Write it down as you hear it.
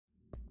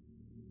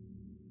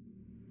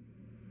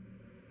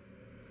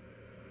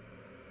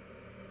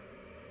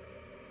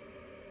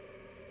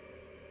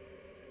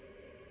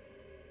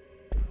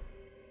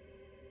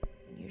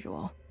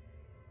usual.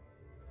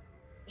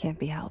 Can't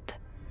be helped.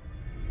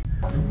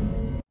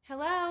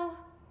 Hello?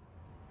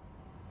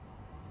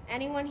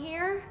 Anyone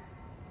here?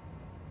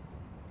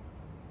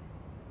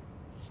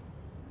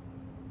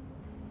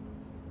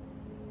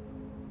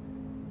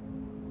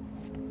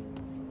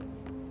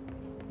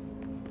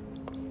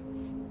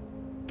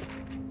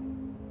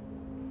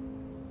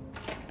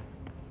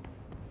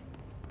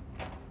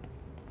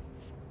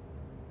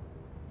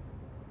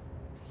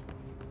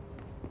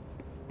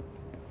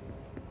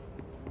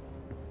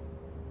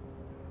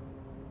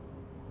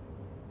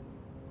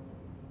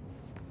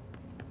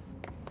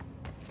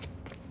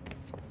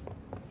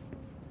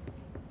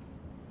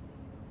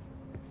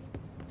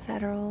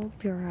 Federal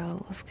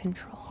Bureau of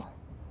Control.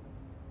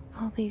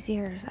 All these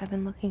years I've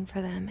been looking for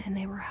them and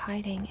they were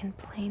hiding in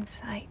plain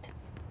sight.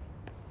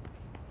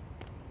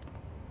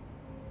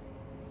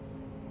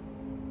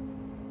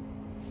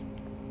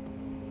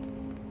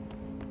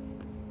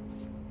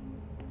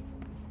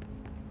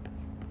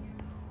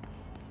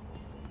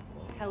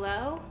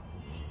 Hello?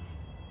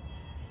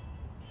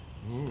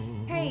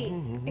 Hey,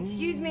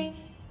 excuse me?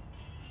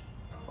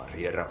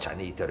 Barriera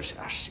janitor's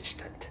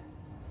assistant.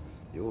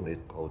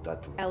 Unit code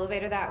that way.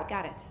 Elevator that way,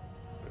 got it.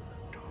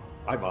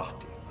 I'm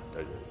Ahti.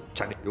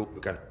 You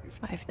can...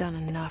 I've done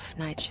enough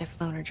night shift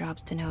loner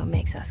jobs to know it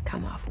makes us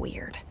come off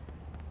weird.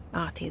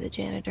 Ahti the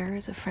janitor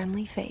is a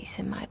friendly face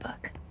in my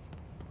book.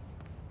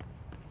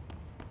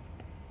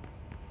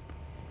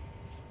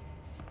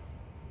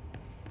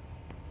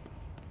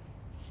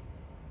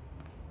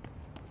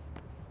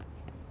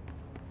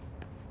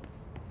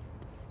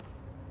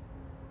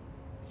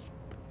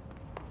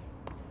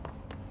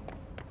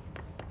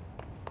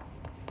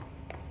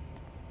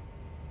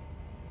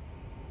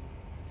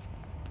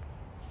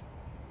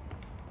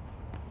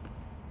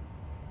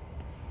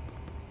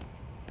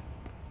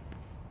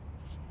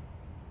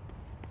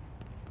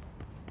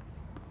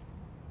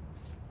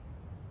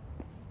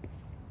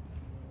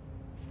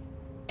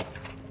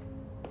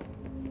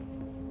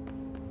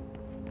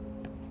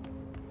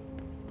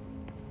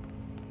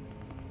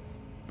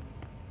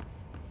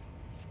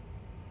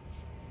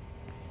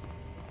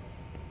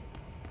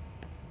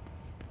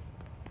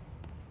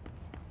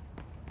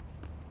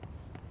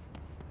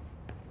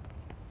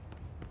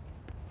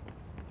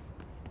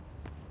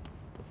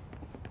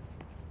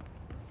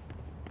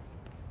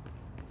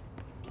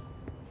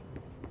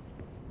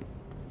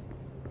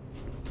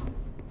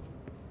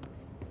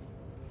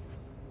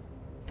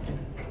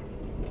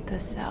 The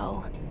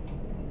cell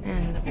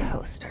and the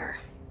poster.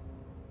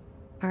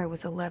 I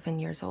was 11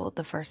 years old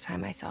the first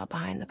time I saw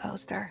behind the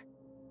poster.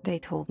 They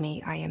told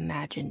me I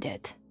imagined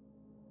it.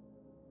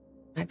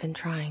 I've been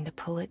trying to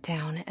pull it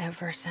down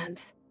ever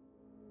since.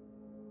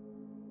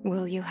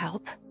 Will you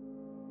help?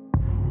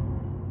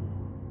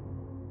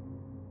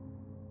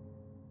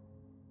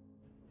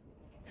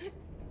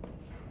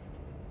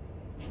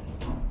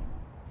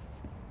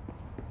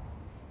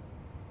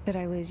 Did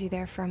I lose you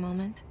there for a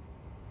moment?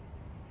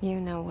 You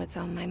know what's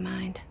on my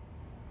mind.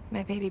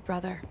 My baby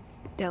brother,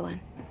 Dylan.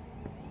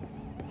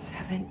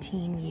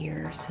 17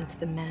 years since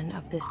the men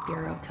of this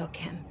bureau took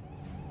him.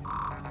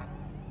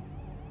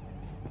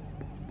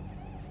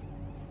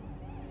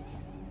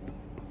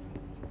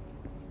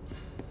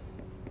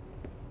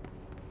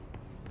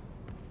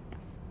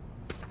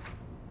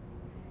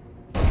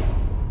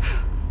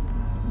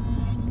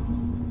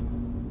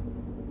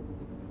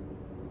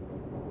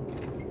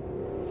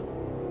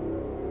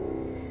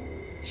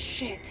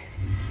 Shit.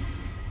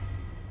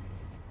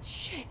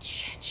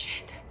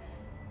 Shit.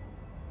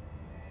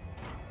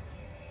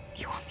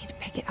 You want me to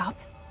pick it up?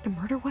 The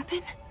murder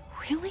weapon?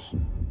 Really?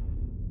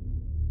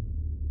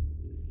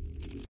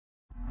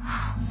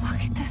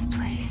 Look at this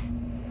place.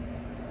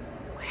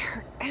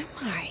 Where am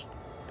I?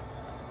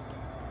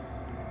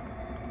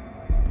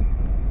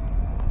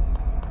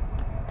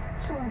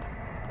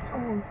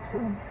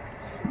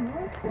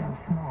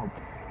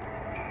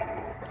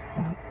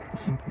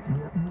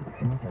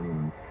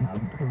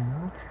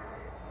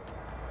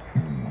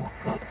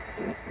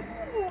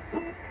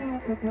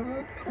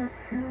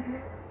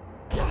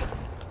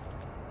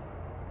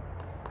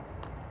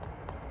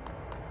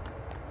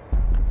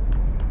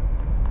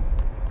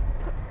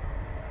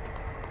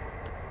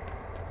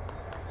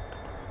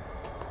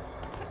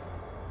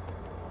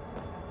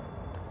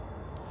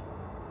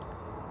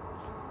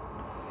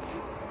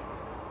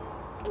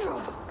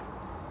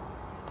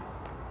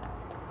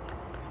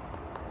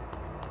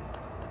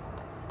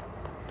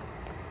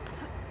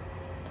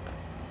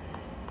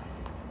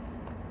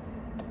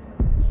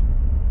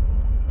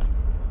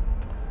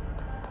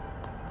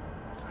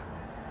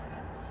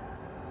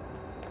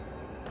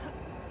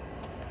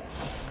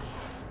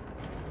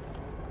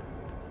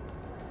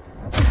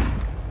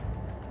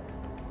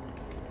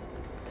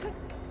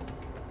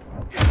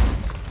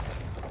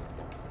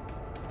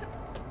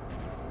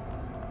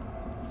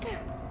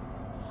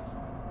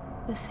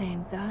 The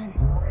same gun.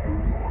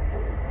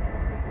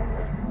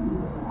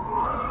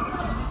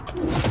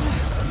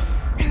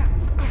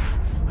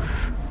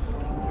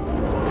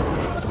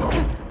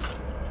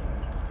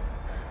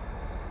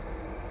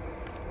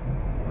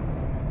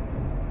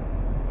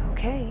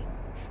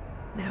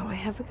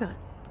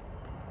 forgot.